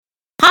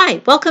Hi,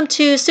 welcome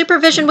to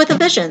Supervision with a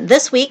Vision.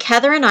 This week,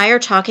 Heather and I are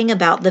talking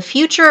about the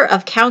future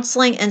of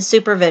counseling and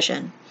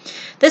supervision.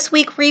 This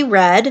week, we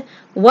read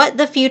What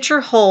the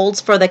Future Holds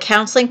for the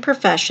Counseling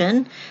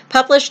Profession,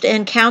 published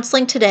in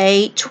Counseling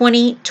Today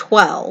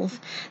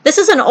 2012. This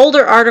is an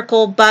older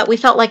article, but we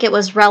felt like it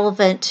was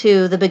relevant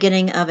to the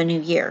beginning of a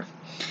new year.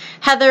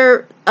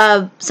 Heather,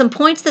 some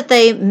points that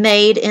they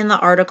made in the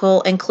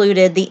article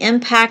included the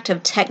impact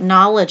of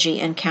technology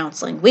in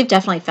counseling. We've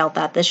definitely felt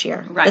that this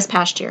year, this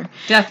past year.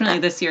 Definitely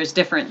this year is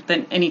different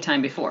than any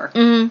time before.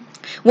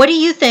 What do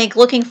you think,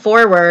 looking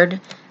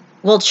forward,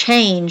 will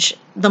change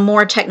the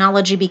more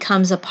technology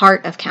becomes a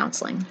part of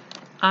counseling?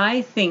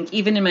 I think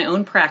even in my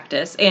own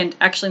practice, and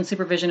actually in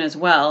supervision as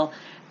well,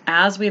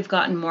 as we've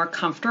gotten more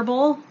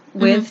comfortable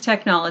with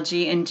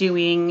technology and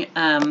doing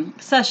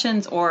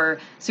sessions or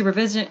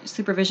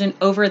supervision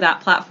over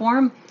that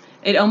platform,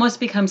 it almost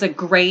becomes a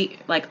great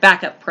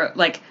backup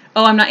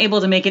I'm not able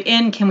to make it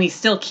in. Can we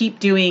still keep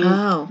doing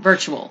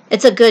virtual?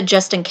 It's a good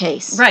just in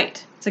case.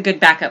 Right. It's a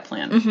good backup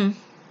plan.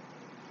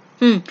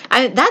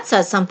 That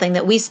says something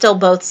that we still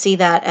both see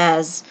that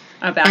as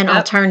an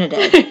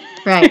alternative.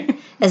 Right.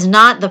 As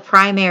not the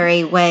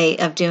primary way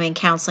of doing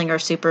counseling or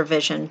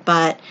supervision,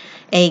 but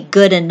a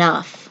good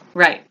enough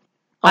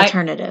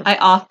alternative. I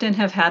often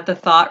have had the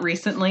thought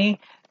recently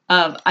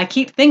of, I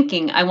keep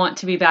thinking I want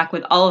to be back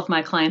with all of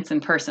my clients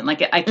in person.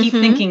 I keep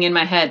thinking in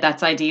my head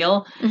that's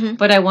ideal,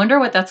 but I wonder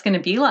what that's going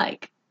to be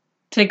like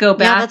to go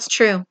back. Yeah, that's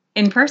true.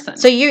 In person.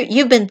 So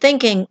you've been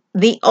thinking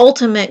the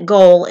ultimate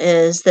goal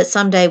is that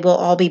someday we'll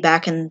all be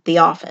back in the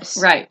office.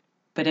 Right.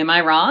 But am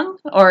I wrong?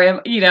 Or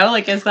is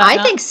that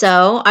I think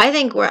so. I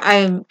think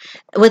I'm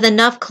with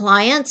enough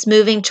clients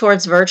moving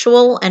towards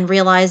virtual and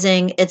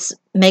realizing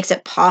makes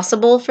it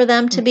possible for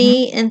them to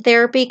be in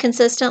therapy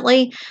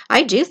consistently.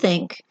 I do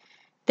think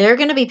there are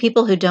going to be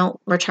people who don't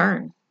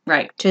return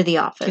to the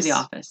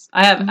office.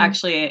 I have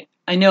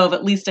I know of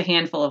at least a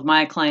handful of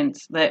my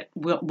clients that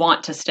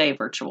want to stay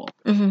virtual.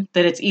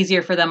 That it's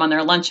easier for them on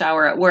their lunch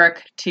hour at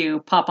work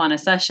to pop on a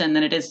session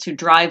than it is to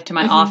drive to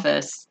my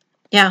office.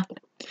 Yeah.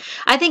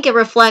 I think it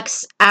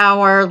reflects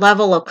our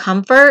level of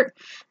comfort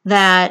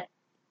that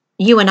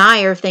you and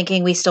I are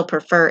thinking we still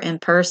prefer in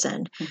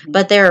person.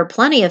 But there are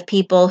plenty of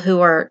people who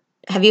are,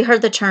 have you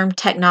heard the term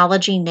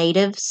technology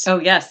natives? Oh,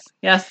 yes.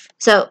 Yes.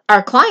 So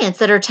our clients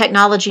that are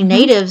technology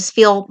natives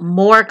feel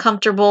more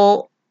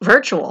comfortable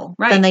virtual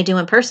than they do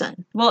in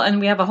person. Well, and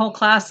we have a whole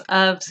class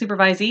of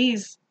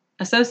supervisees,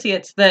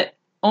 associates that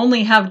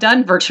only have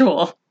done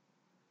virtual.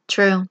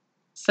 True.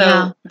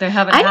 So they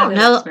haven't I don't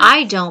know. Experience.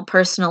 I don't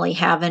personally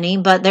have any,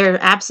 but there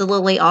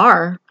absolutely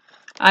are.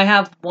 I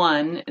have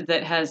one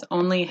that has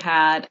only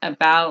had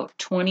about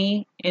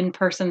 20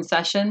 in-person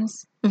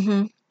sessions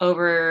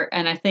over,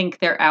 and I think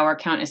their hour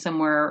count is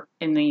somewhere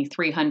in the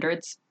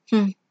 300s.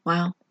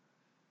 Wow.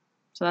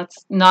 So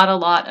that's not a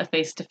lot of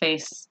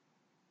face-to-face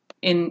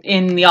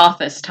in the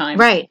office time.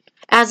 Right.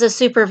 As a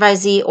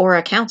supervisee or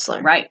a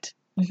counselor. Right.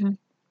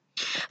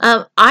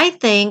 I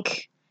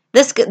think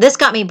this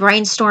got me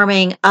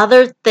brainstorming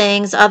other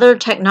things, other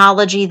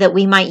technology that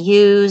we might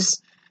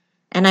use.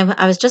 And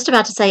I was just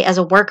about to say as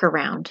a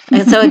workaround.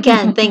 And so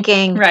again,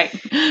 thinking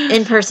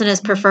in person is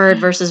preferred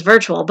versus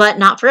virtual, but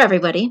not for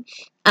everybody.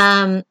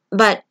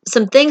 But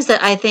some things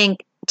that I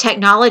think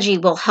technology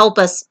will help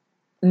us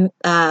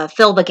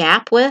fill the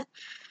gap with.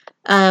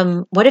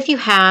 What if you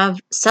have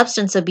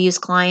substance abuse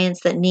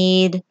clients that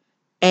need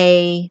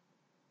a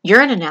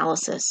urine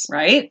analysis?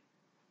 Right.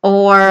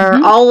 Or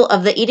all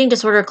of the eating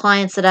disorder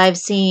clients that I've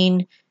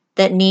seen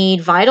that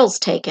need vitals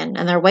taken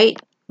and their weight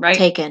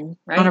taken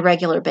on a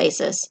regular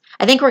basis.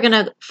 I think we're going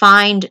to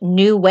find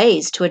new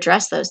ways to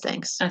address those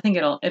things. I think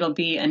it'll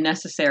be a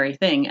necessary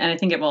thing. And I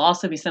think it will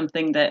also be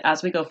something that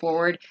as we go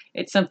forward,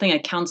 it's something a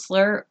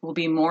counselor will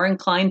be more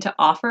inclined to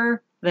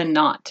offer than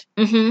not.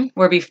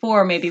 Where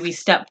before maybe we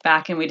stepped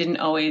back and we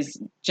didn't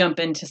always jump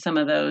into some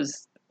of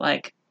those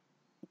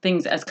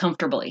things as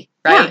comfortably,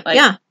 right?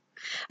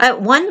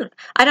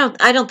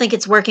 I don't think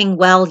it's working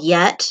well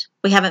yet.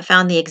 We haven't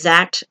found the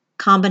exact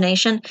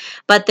combination,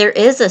 but there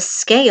is a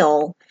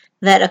scale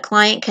that a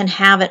client can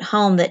have at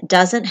home that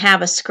doesn't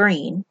have a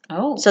screen.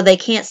 So they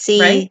can't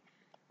see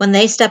when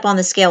they step on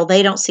the scale,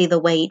 they don't see the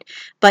weight,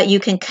 but you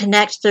can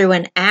connect through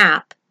an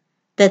app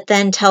that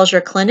then tells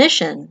your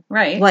clinician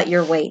what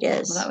your weight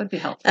is. Well, that would be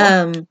helpful.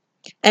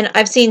 And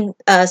I've seen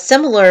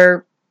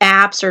similar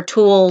apps or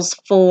tools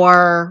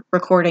for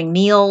recording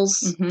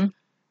meals,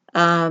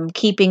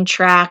 keeping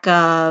track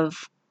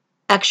of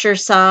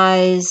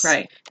exercise.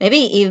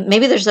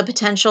 Maybe there's a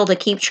potential to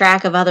keep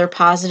track of other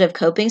positive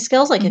coping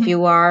skills, like if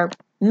you are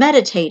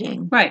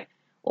meditating.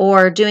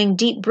 Or doing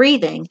deep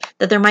breathing,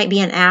 that there might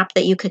be an app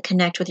that you could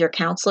connect with your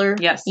counselor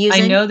using.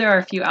 I know there are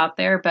a few out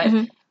there, but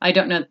I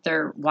don't know that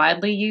they're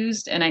widely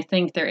used. And I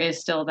think there is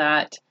still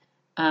that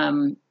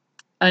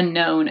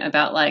unknown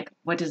about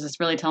what does this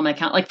really tell my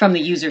from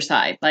the user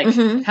side,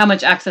 how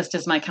much access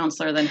does my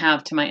counselor then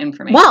have to my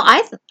information? Well,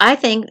 I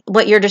think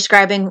what you're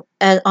describing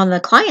on the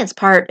client's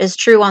part is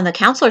true on the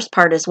counselor's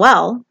part as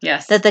well.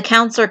 Yes. That the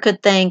counselor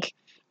could think,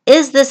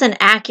 is this an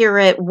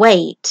accurate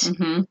weight?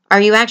 Mm-hmm.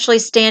 Are you actually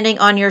standing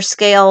on your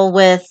scale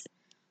with,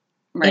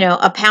 Right.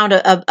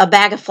 a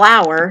bag of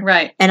flour?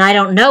 Right. And I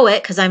don't know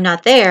it because I'm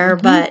not there.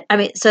 Mhm. But I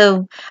mean,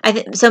 so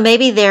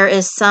maybe there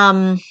is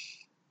some.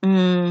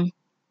 I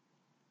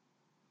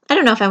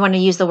don't know if I want to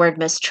use the word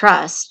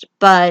mistrust,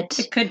 but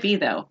It could be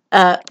though.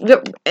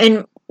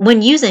 and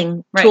when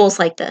using Right. tools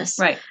like this,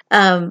 Right.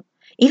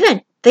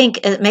 even think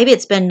maybe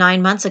it's been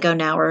 9 months ago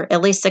now, or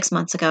at least 6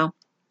 months ago,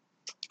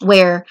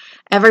 where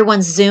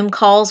everyone's Zoom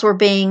calls were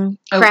being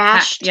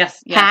crashed,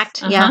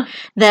 hacked. Uh-huh. Yeah,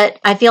 that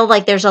I feel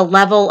like there's a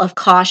level of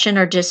caution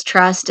or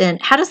distrust. And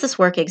how does this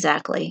work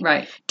exactly?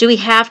 Right. Do we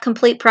have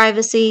complete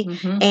privacy?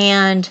 Mhm.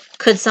 And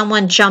could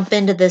someone jump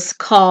into this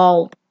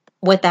call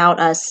without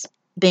us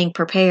being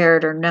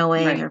prepared or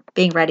knowing Right. or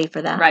being ready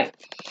for that? Right.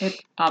 It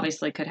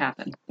obviously could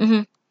happen.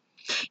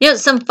 Mm-hmm.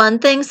 Some fun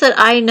things that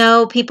I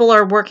know people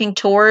are working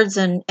towards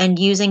and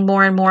using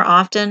more and more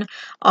often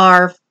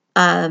are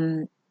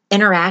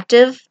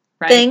interactive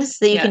Right. things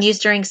that you can Yes. use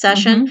during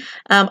session.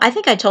 Mhm. I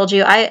think I told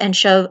you I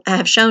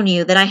have shown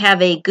you that I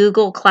have a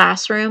Google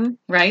Classroom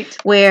Right.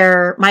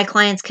 where my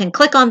clients can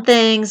click on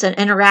things and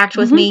interact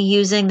with Mhm. me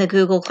using the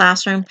Google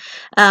Classroom.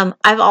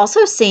 I've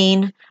also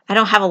seen, I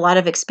don't have a lot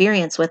of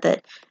experience with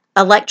it,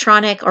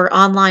 electronic or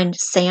online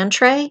sand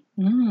tray.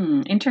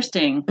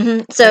 Interesting.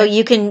 So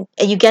Okay.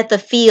 you get the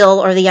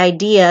feel or the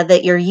idea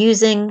that you're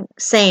using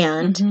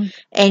sand, Mhm.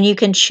 and you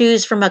can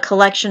choose from a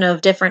collection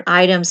of different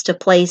items to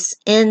place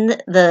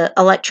in the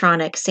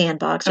electronic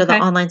sandbox or the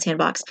Okay. online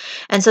sandbox.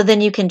 And so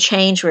then you can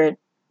change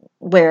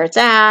where it's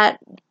at,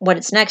 what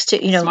it's next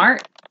to,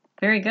 Smart.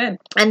 Very good.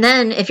 And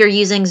then if you're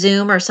using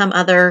Zoom or some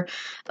other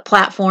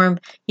platform,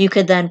 you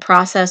could then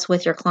process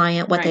with your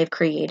client what Right. they've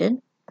created.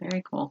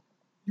 Very cool.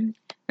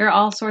 There are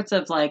all sorts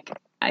of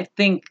I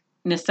think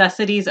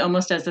necessities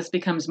almost as this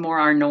becomes more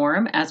our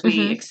norm, as we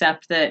Mhm.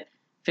 accept that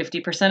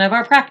 50% of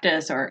our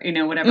practice or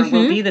whatever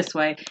will Mhm. be this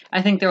way.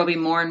 I think there will be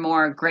more and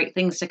more great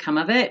things to come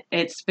of it.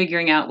 It's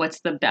figuring out what's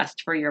the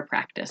best for your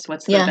practice,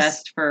 what's the Yes.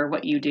 best for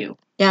what you do.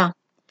 Yeah.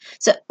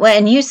 So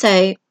when you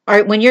say,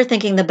 or when you're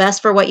thinking the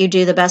best for what you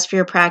do, the best for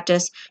your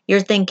practice, you're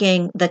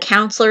thinking the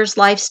counselor's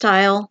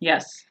lifestyle,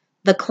 Yes.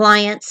 the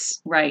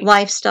client's Right.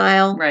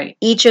 lifestyle, Right.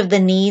 each of the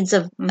needs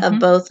of Mhm.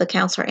 both the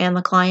counselor and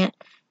the client.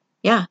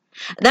 Yeah.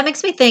 That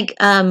makes me think,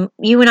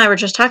 you and I were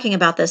just talking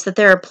about this, that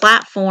there are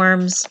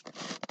platforms,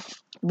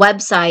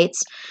 websites,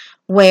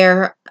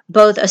 where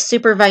both a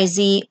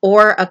supervisee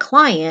or a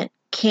client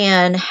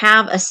can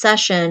have a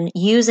session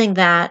using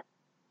that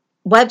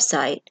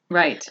website.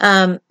 Right.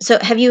 So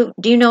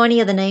do you know any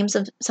of the names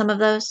of some of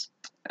those?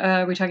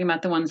 We're talking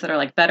about the ones that are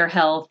like Better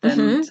Health and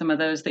Mhm. some of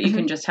those that you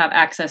can Mhm. just have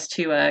access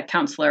to a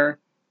counselor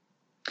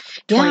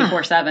Yeah.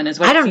 24/7 is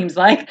what it seems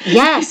like.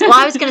 Yes. Well,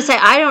 I was going to say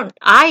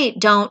I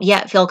don't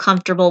yet feel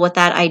comfortable with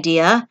that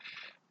idea,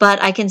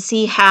 but I can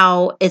see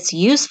how it's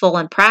useful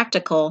and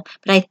practical.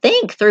 But I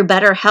think through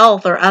Better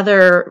Health or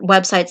other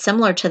websites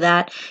similar to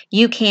that,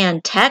 you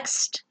can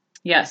text.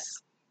 Yes.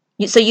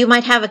 So you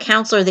might have a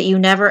counselor that you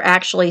never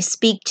actually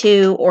speak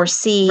to or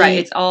see.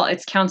 Right.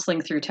 It's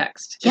counseling through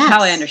text. Is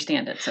how I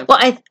understand it. So well,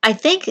 I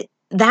think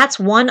that's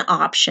one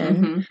option,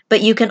 Mhm.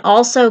 but you can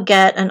also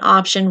get an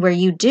option where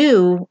you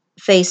do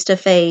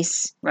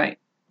face-to-face Right.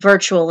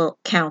 virtual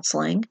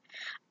counseling.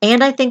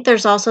 And I think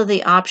there's also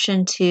the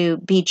option to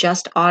be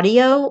just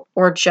audio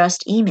or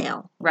just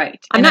email. Right.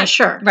 I'm not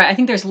sure. Right. I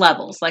think there's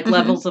levels, like Mhm.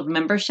 levels of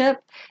membership.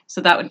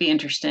 So that would be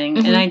interesting.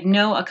 Mhm. And I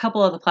know a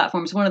couple of the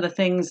platforms. One of the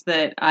things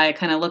that I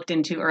kind of looked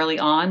into early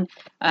on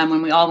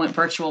when we all went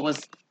virtual was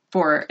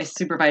for a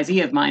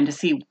supervisee of mine to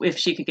see if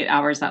she could get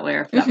hours that way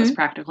or if that was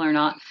practical or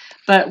not.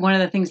 But one of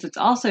the things that's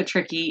also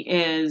tricky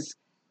is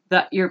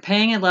that you're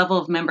paying a level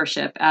of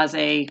membership as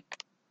a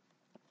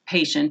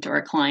patient or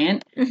a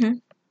client. Mm-hmm.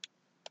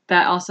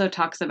 That also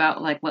talks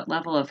about like what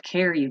level of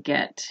care you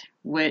get,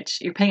 which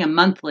you're paying a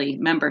monthly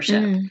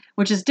membership,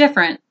 which is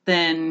different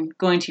than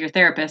going to your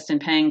therapist and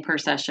paying per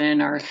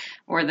session or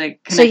the connection.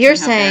 So you're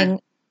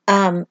saying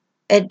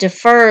it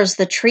defers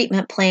the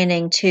treatment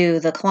planning to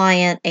the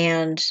client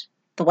and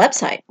the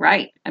website.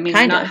 Right. I mean,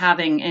 you're not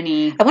having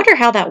any. I wonder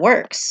how that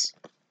works.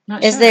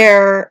 Not Is sure.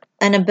 there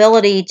an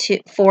ability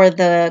for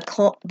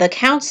the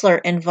counselor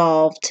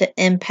involved to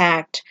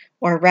impact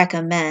or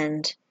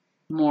recommend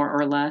more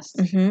or less?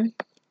 Mm-hmm.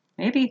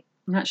 Maybe.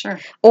 I'm not sure.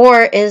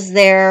 Or is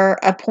there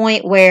a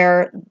point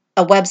where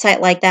a website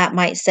like that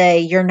might say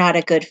you're not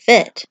a good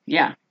fit?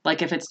 Yeah,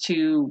 like if it's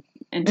too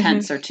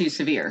intense or too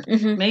severe.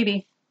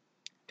 Maybe.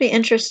 Be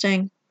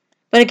interesting.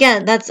 But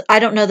again, I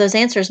don't know those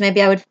answers.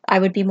 Maybe I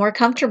would be more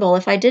comfortable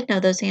if I did know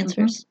those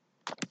answers.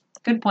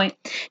 Good point.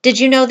 Did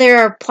you know there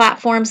are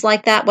platforms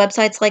like that,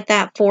 websites like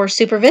that for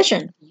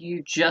supervision?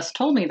 You just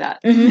told me that.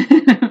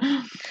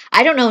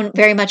 I don't know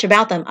very much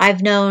about them.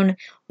 I've known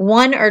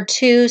one or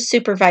two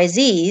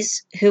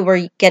supervisees who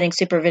were getting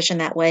supervision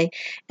that way,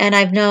 and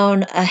I've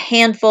known a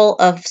handful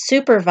of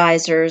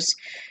supervisors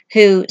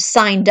who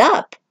signed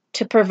up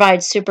to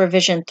provide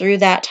supervision through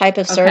that type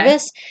of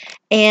service.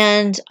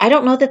 And I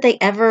don't know that they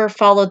ever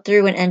followed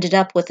through and ended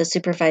up with a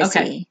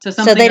supervisee. Okay.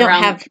 So they don't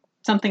have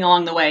something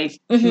along the way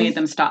made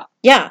them stop.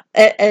 Yeah,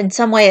 in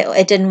some way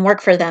it didn't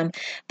work for them,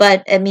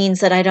 but it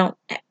means that I don't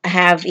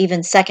have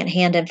even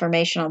secondhand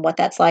information on what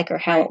that's like or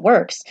how it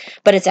works.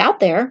 But it's out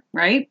there.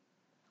 Right.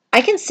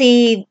 I can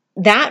see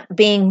that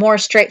being more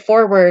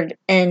straightforward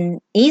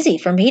and easy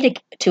for me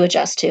to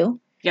adjust to.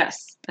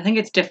 Yes. I think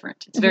it's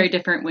different. It's very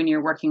different when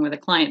you're working with a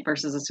client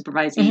versus a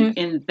supervisee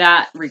in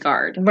that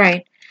regard.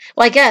 Right.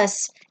 Well, I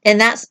guess in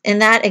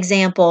that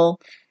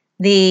example,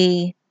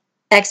 the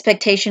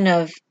expectation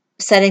of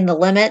setting the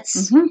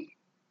limits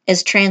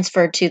is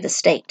transferred to the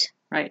state.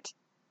 Right.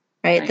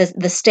 Right.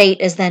 The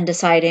state is then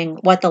deciding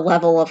what the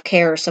level of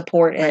care or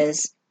support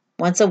is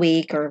once a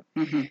week or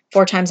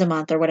 4 times a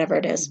month or whatever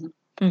it is.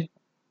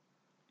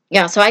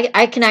 Yeah. So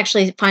I can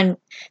actually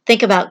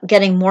think about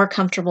getting more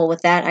comfortable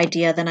with that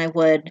idea than I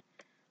would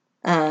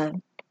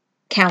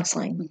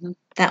counseling.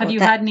 Have you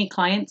had any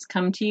clients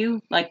come to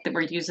you like that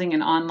were using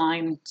an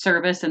online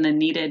service and then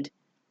needed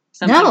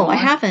something No, more? I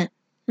haven't.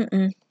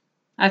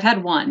 I've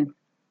had one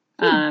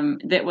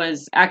that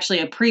was actually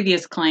a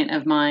previous client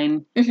of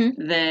mine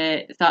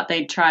that thought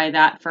they'd try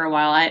that for a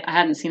while. I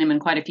hadn't seen him in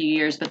quite a few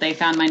years, but they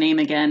found my name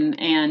again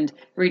and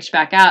reached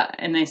back out,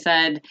 and they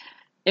said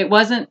it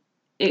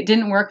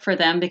didn't work for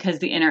them because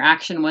the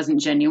interaction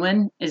wasn't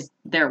genuine, is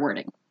their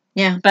wording.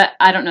 Yeah. But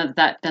I don't know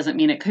that doesn't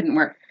mean it couldn't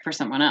work for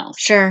someone else.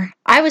 Sure.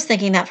 I was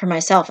thinking that for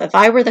myself. If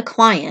I were the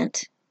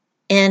client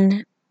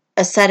in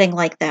a setting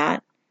like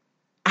that,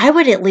 I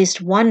would at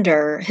least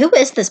wonder, who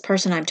is this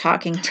person I'm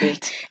talking to?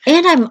 Right.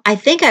 And I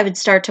think I would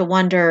start to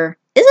wonder,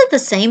 is it the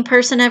same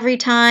person every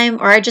time?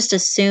 Or I just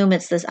assume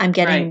it's this, I'm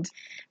getting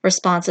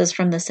responses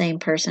from the same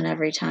person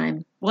every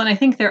time. Well, and I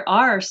think there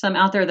are some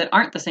out there that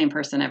aren't the same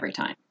person every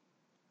time.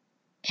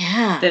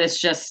 Yeah. That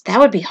it's just... That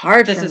would be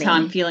hard for me. This is how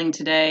I'm feeling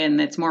today, and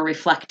it's more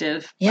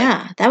reflective.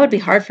 Yeah, that would be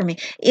hard for me.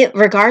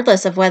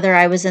 Regardless of whether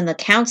I was in the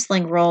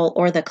counseling role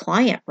or the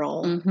client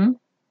role.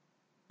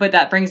 But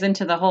that brings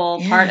into the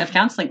whole part of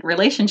counseling,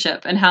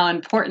 relationship, and how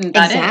important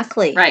that is.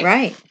 Exactly.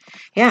 Right.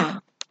 Yeah.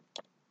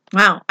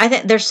 Wow. I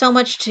think there's so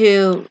much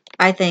to,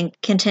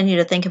 continue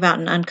to think about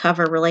and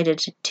uncover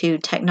related to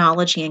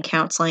technology and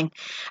counseling.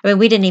 I mean,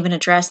 we didn't even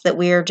address that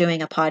we're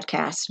doing a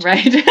podcast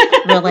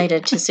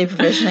related to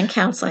supervision and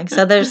counseling.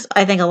 So there's,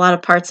 I think, a lot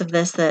of parts of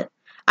this that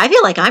I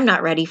feel like I'm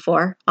not ready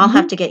for. I'll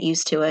have to get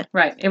used to it.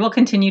 Right. It will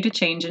continue to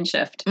change and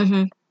shift.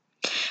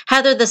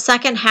 Heather, the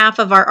second half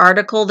of our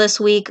article this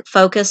week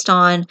focused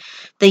on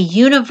the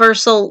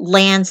universal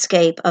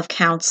landscape of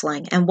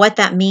counseling and what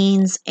that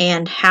means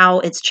and how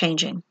it's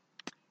changing.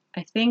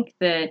 I think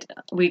that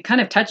we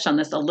kind of touched on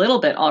this a little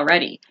bit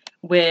already,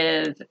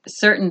 with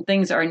certain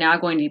things are now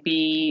going to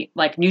be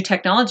like new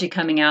technology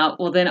coming out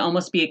will then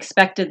almost be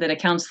expected that a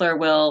counselor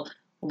will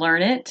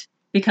learn it,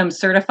 become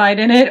certified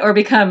in it, or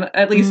become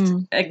at least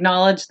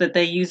acknowledge that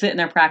they use it in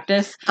their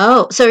practice.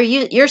 Oh, so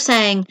you're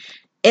saying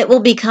it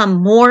will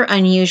become more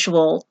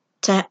unusual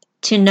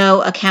to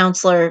know a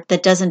counselor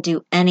that doesn't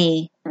do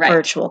any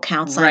virtual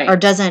counseling or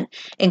doesn't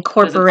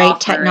incorporate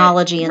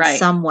technology in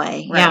some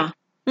way. Yeah.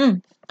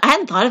 I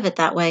hadn't thought of it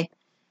that way.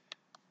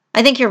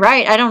 I think you're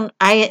right.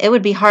 It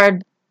would be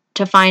hard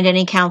to find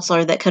any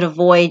counselor that could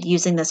avoid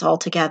using this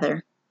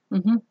altogether.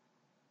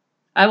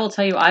 I will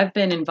tell you, I've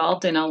been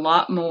involved in a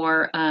lot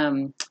more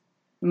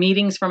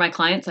meetings for my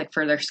clients, like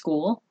for their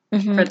school,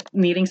 for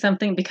needing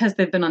something, because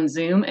they've been on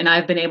Zoom, and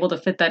I've been able to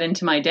fit that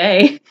into my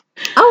day.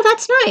 Oh,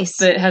 that's nice.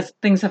 That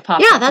things have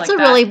popped up. Yeah,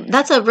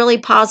 that's a really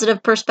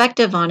positive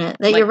perspective on it.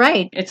 You're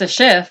right. It's a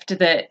shift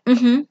that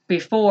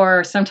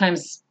before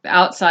sometimes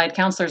outside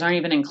counselors aren't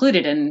even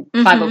included in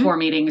 504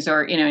 meetings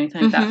or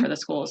anything like that for the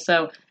schools.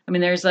 So I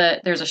mean, there's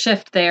a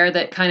shift there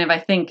that kind of, I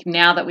think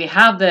now that we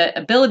have the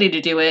ability to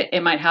do it,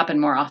 it might happen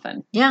more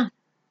often. Yeah.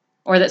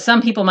 Or that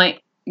some people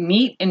might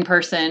meet in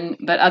person,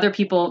 but other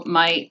people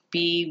might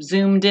be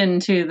zoomed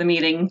into the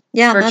meeting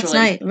virtually. That's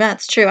right.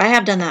 That's true. I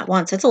have done that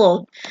once. It's a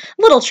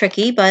little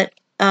tricky, but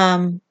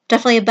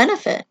definitely a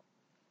benefit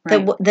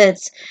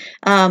that's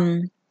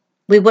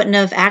we wouldn't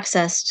have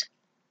accessed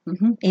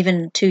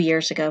even 2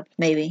 years ago,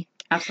 maybe.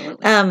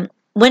 Absolutely.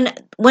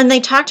 When they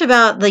talked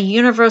about the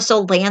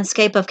universal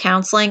landscape of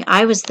counseling,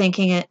 I was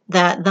thinking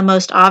that the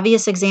most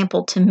obvious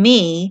example to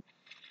me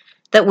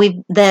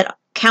that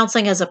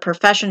counseling as a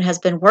profession has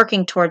been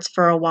working towards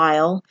for a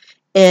while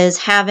is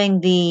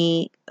having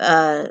the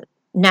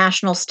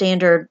national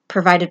standard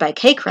provided by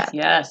CACREP.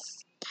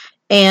 Yes.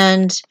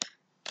 And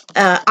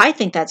I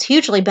think that's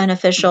hugely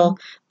beneficial,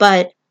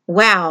 but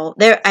wow,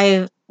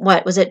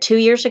 was it 2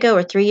 years ago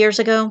or 3 years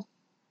ago?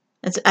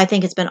 I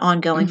think it's been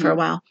ongoing for a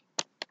while.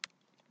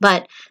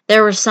 But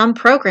there were some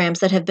programs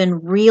that have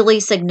been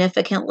really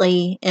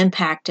significantly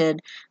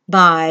impacted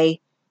by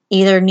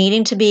either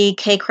needing to be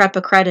CACREP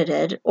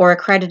accredited or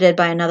accredited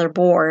by another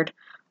board,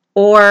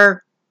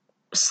 or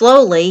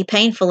slowly,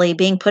 painfully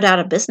being put out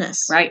of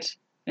business. Right.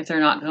 If they're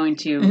not going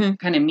to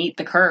kind of meet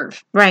the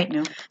curve. Right.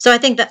 So I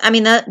think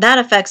that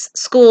affects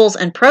schools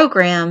and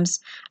programs.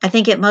 I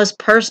think it most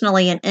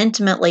personally and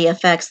intimately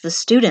affects the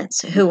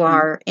students who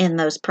are in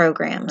those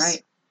programs.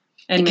 Right.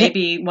 And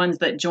maybe ones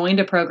that joined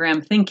a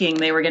program thinking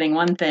they were getting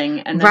one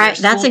thing, and then right,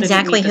 that's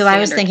exactly who I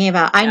was thinking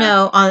about. I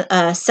know on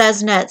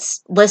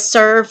CESNET's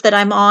listserv that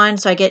I'm on,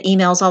 so I get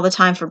emails all the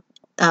time for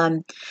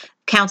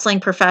counseling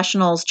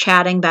professionals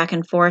chatting back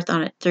and forth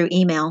on it through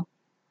email.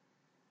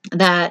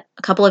 That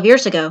a couple of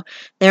years ago,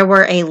 there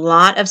were a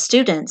lot of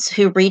students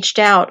who reached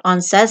out on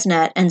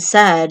CESNET and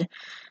said,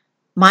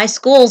 my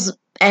school's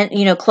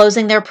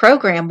closing their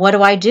program. What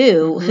do I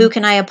do? Who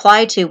can I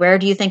apply to? Where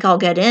do you think I'll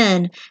get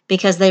in?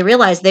 Because they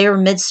realized they were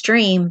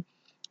midstream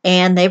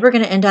and they were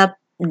going to end up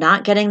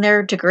not getting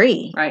their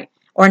degree. Right.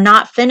 Or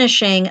not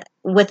finishing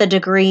with a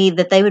degree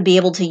that they would be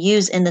able to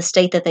use in the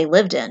state that they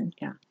lived in.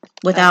 Yeah.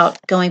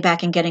 Without going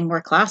back and getting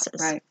more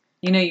classes. Right.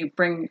 You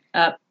bring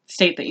up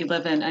state that you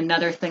live in.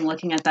 Another thing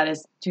looking at that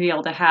is to be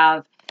able to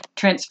have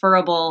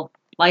transferable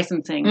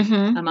licensing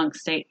amongst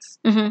states.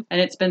 And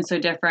it's been so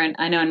different.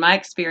 I know in my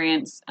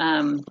experience,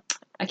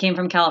 I came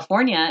from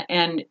California,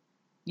 and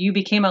you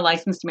became a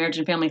licensed marriage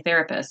and family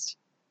therapist.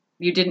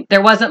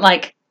 There wasn't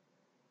like,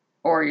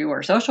 or you were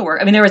a social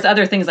worker. I mean, there was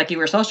other things like you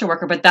were a social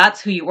worker, but that's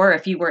who you were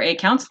if you were a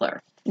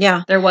counselor.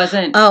 Yeah. There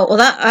wasn't. Oh,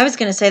 well, I was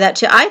going to say that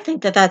too. I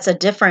think that that's a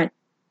different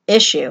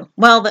issue.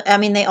 Well,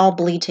 they all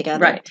bleed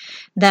together. Right.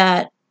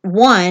 That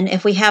one,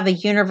 if we have a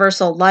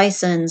universal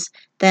license,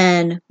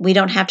 then we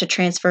don't have to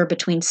transfer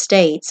between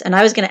states. And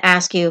I was going to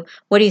ask you,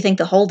 what do you think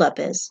the holdup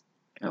is?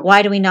 Oh.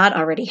 Why do we not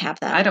already have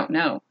that? I don't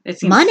know. It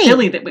seems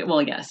silly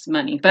that yes,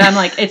 money. But I'm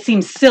like, it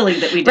seems silly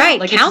that we don't. Right.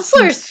 Like,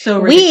 counselors,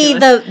 so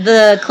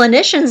the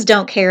clinicians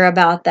don't care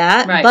about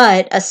that. Right.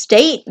 But a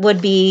state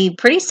would be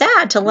pretty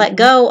sad to let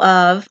go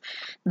of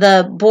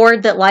the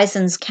board that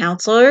licensed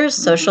counselors,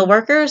 social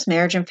workers,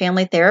 marriage and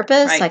family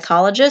therapists,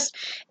 psychologists.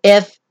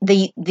 If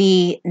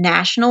the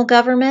national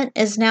government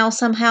is now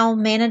somehow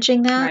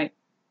managing that,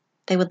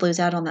 they would lose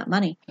out on that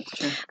money. That's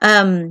true.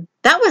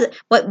 That was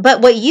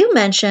what you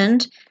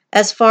mentioned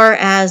as far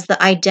as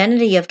the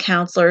identity of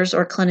counselors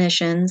or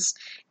clinicians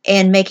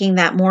and making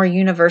that more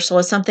universal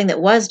is something that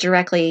was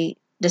directly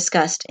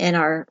discussed in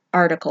our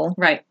article.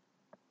 Right.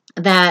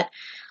 That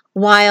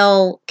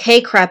while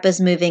KCREP is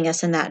moving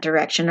us in that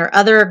direction, or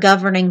other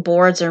governing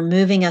boards are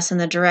moving us in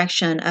the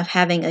direction of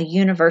having a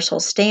universal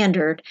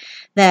standard,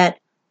 that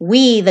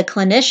we, the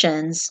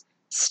clinicians,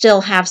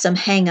 still have some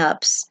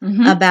hang-ups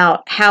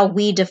about how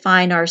we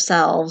define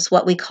ourselves,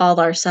 what we call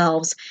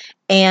ourselves,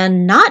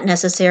 and not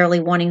necessarily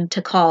wanting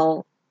to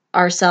call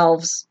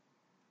ourselves,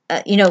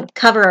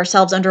 cover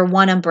ourselves under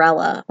one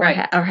umbrella or,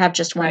 or have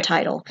just one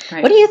title.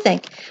 Right. What do you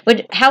think?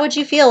 How would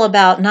you feel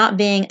about not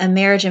being a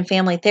marriage and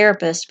family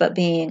therapist, but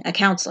being a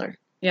counselor?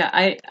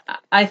 Yeah,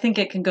 I think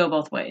it can go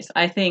both ways.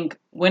 I think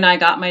when I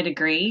got my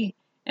degree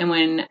and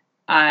when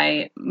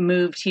I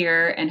moved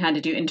here and had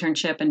to do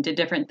internship and did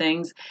different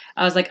things,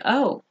 I was like,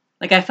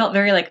 I felt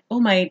very like,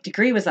 my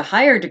degree was a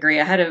higher degree.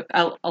 I had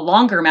a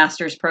longer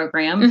master's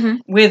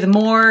program with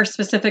more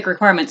specific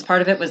requirements.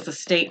 Part of it was the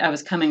state I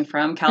was coming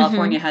from.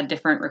 California had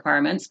different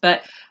requirements,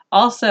 but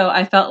also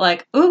I felt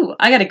like,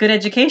 I got a good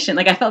education.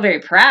 Like I felt very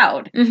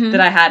proud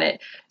that I had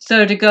it.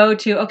 So to go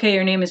to, okay,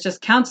 your name is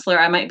just counselor,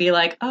 I might be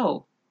like,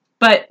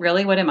 but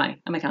really, what am I?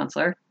 I'm a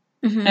counselor.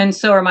 And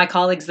so are my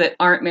colleagues that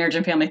aren't marriage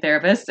and family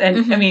therapists.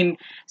 And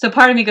so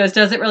part of me goes,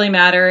 does it really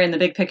matter in the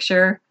big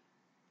picture?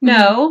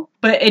 No,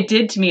 but it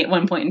did to me at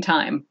one point in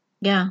time.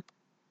 Yeah.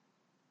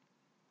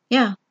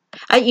 Yeah.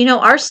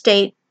 Our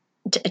state,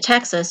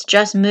 Texas,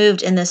 just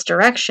moved in this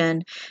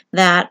direction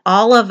that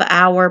all of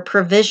our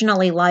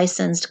provisionally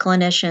licensed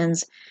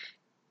clinicians,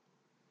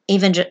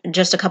 even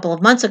just a couple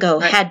of months ago,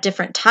 had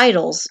different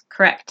titles.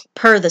 Correct.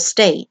 Per the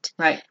state.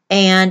 Right.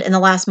 And in the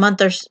last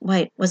month,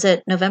 was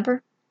it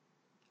November?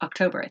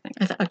 October, I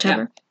think.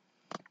 October.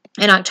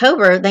 Yeah. In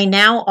October, they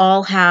now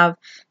all have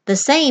the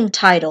same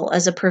title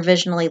as a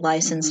provisionally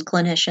licensed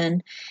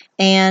clinician.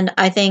 And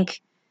I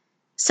think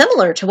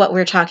similar to what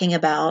we're talking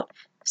about,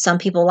 some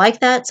people like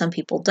that, some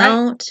people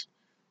don't. Right.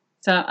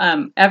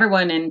 So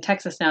everyone in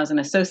Texas now is an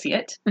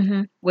associate,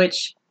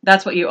 which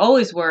that's what you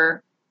always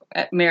were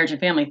at marriage and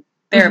family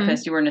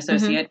therapist. You were an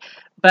associate.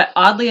 But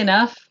oddly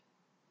enough,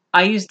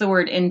 I use the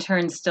word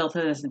intern still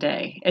to this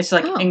day. It's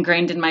like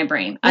ingrained in my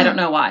brain. Yeah. I don't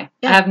know why.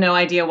 Yeah. I have no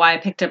idea why I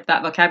picked up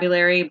that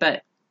vocabulary,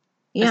 but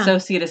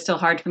associate is still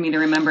hard for me to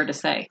remember to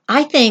say.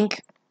 I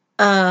think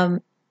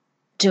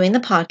doing the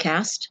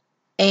podcast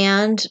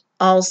and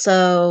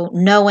also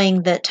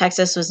knowing that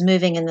Texas was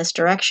moving in this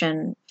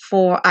direction,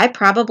 I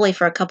probably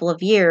for a couple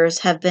of years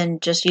have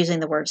been just using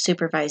the word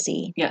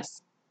supervisee.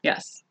 Yes,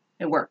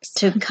 it works.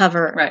 To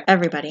cover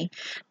everybody.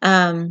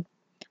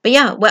 But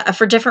yeah,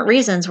 for different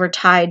reasons, we're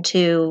tied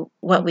to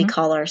what we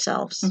call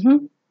ourselves.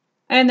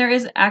 And there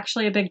is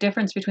actually a big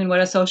difference between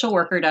what a social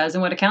worker does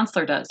and what a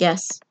counselor does.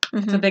 Yes.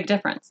 It's a big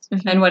difference.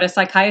 And what a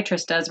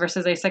psychiatrist does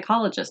versus a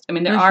psychologist. I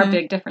mean, there are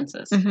big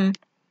differences. I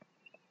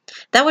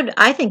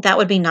think that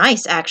would be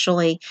nice,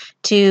 actually,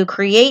 to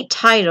create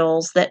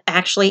titles that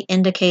actually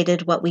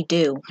indicated what we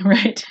do.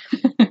 Right.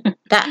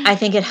 That I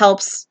think it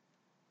helps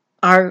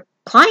our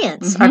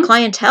clients, our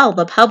clientele,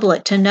 the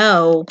public, to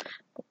know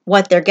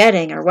what they're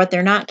getting or what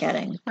they're not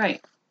getting.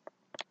 Right.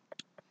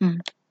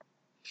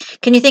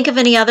 Can you think of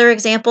any other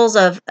examples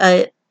of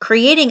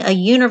creating a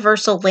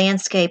universal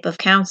landscape of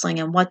counseling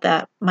and what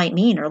that might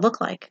mean or look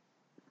like?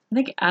 I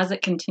think as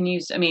it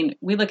continues, I mean,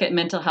 we look at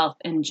mental health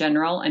in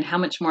general and how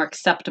much more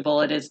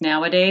acceptable it is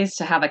nowadays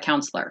to have a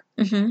counselor.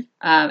 Mm-hmm.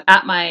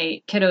 At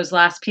my kiddo's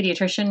last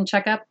pediatrician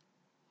checkup,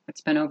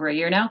 it's been over a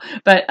year now,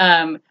 but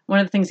one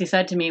of the things he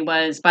said to me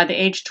was by the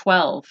age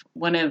 12,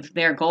 one of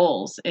their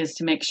goals is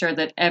to make sure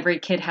that every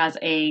kid has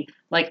a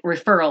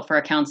referral for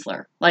a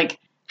counselor.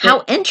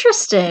 How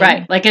interesting.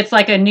 Right. Like it's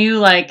like a new,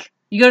 like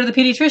you go to the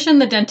pediatrician,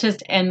 the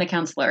dentist, and the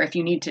counselor if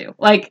you need to.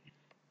 Like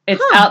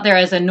it's out there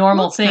as a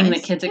normal thing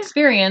that kids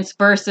experience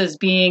versus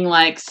being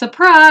like,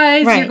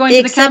 surprise, you're going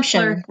to the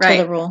counselor. Right.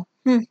 To the rule.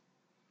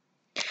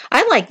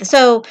 I like this.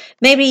 So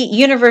maybe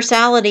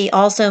universality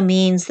also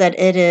means that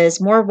it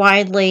is more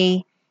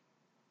widely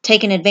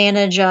taken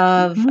advantage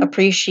of,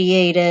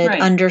 appreciated,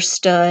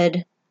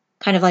 understood,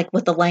 kind of like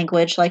with the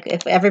language. Like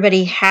if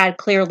everybody had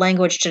clear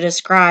language to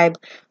describe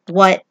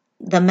what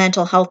the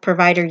mental health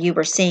provider you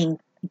were seeing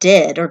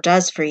did or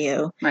does for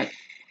you,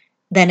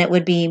 then it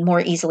would be more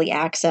easily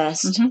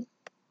accessed.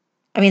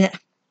 I mean,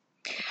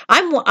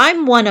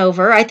 I'm won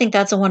over. I think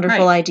that's a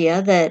wonderful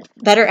idea, that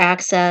better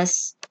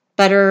access,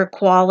 better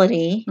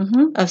quality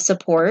of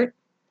support.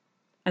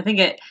 I think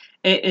it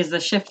is the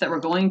shift that we're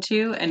going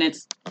to, and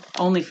it's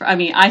only for, I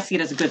mean, I see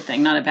it as a good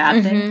thing, not a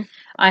bad thing.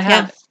 I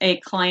have a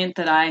client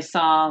that I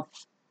saw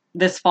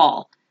this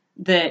fall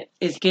that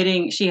is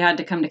she had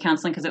to come to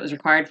counseling because it was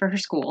required for her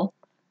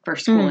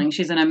schooling.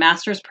 She's in a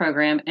master's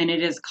program, and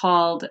it is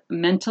called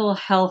Mental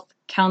Health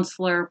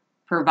Counselor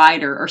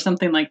Provider or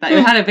something like that.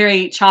 It had a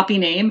very choppy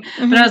name,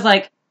 but I was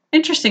like,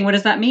 interesting, what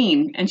does that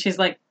mean? And she's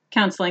like,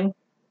 counseling.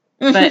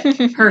 But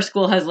her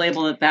school has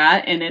labeled it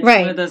that, and it's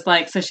one of those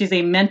so she's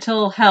a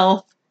mental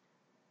health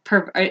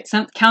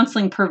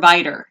counseling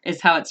provider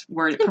is how it's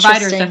worded.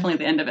 Provider is definitely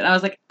the end of it. I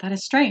was like, that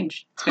is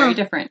strange. It's very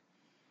different.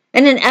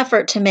 In an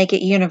effort to make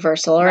it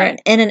universal, or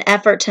in an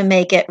effort to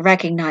make it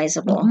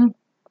recognizable.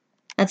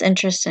 That's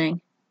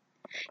interesting.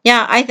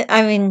 Yeah,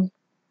 I mean,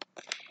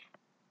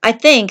 I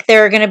think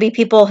there are going to be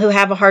people who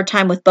have a hard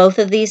time with both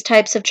of these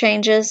types of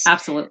changes.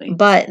 Absolutely.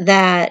 But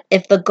that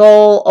if the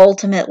goal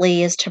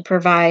ultimately is to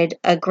provide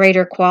a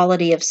greater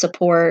quality of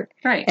support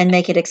and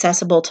make it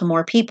accessible to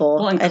more people.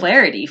 Well, and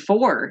clarity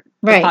for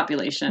the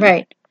population.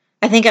 Right.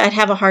 I think I'd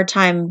have a hard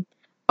time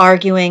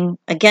arguing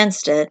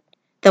against it,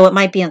 though it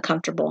might be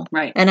uncomfortable.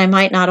 Right. And I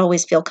might not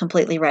always feel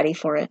completely ready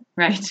for it.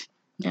 Right.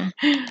 Yeah.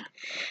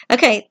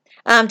 Okay.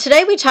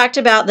 Today we talked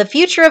about the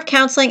future of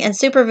counseling and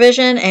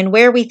supervision and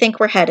where we think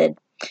we're headed.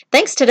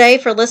 Thanks today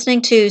for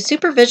listening to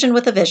Supervision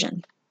with a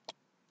Vision.